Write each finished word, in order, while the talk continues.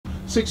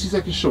60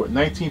 seconds short,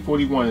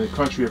 1941, in the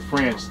country of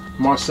France,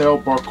 Marcel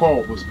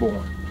Barbeault was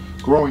born.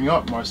 Growing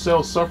up,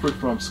 Marcel suffered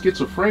from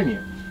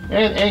schizophrenia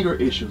and anger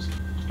issues.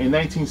 In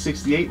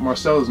 1968,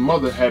 Marcel's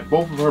mother had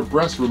both of her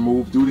breasts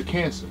removed due to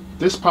cancer.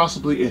 This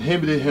possibly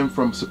inhibited him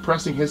from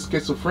suppressing his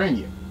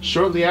schizophrenia.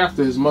 Shortly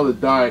after his mother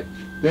died,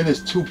 then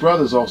his two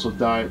brothers also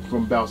died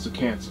from bouts of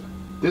cancer.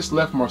 This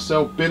left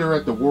Marcel bitter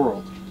at the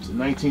world. In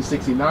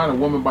 1969, a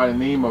woman by the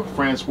name of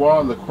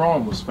Francoise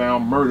Lecron was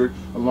found murdered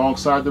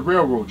alongside the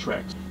railroad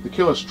tracks. The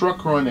killer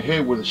struck her on the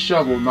head with a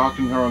shovel,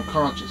 knocking her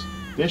unconscious.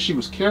 Then she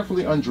was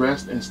carefully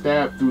undressed and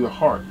stabbed through the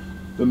heart.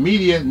 The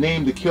media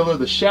named the killer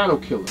the Shadow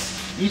Killer.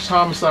 Each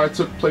homicide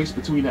took place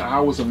between the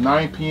hours of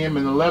 9 p.m.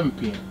 and 11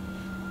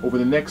 p.m. Over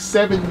the next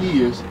 7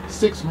 years,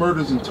 6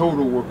 murders in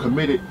total were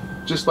committed,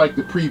 just like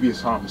the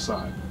previous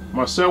homicide.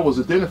 Marcel was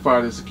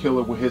identified as a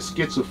killer when his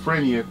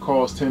schizophrenia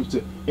caused him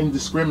to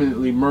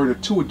indiscriminately murder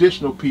 2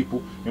 additional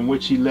people, in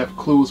which he left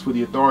clues for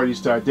the authorities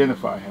to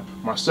identify him.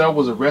 Marcel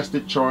was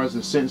arrested, charged,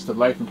 and sentenced to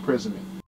life imprisonment.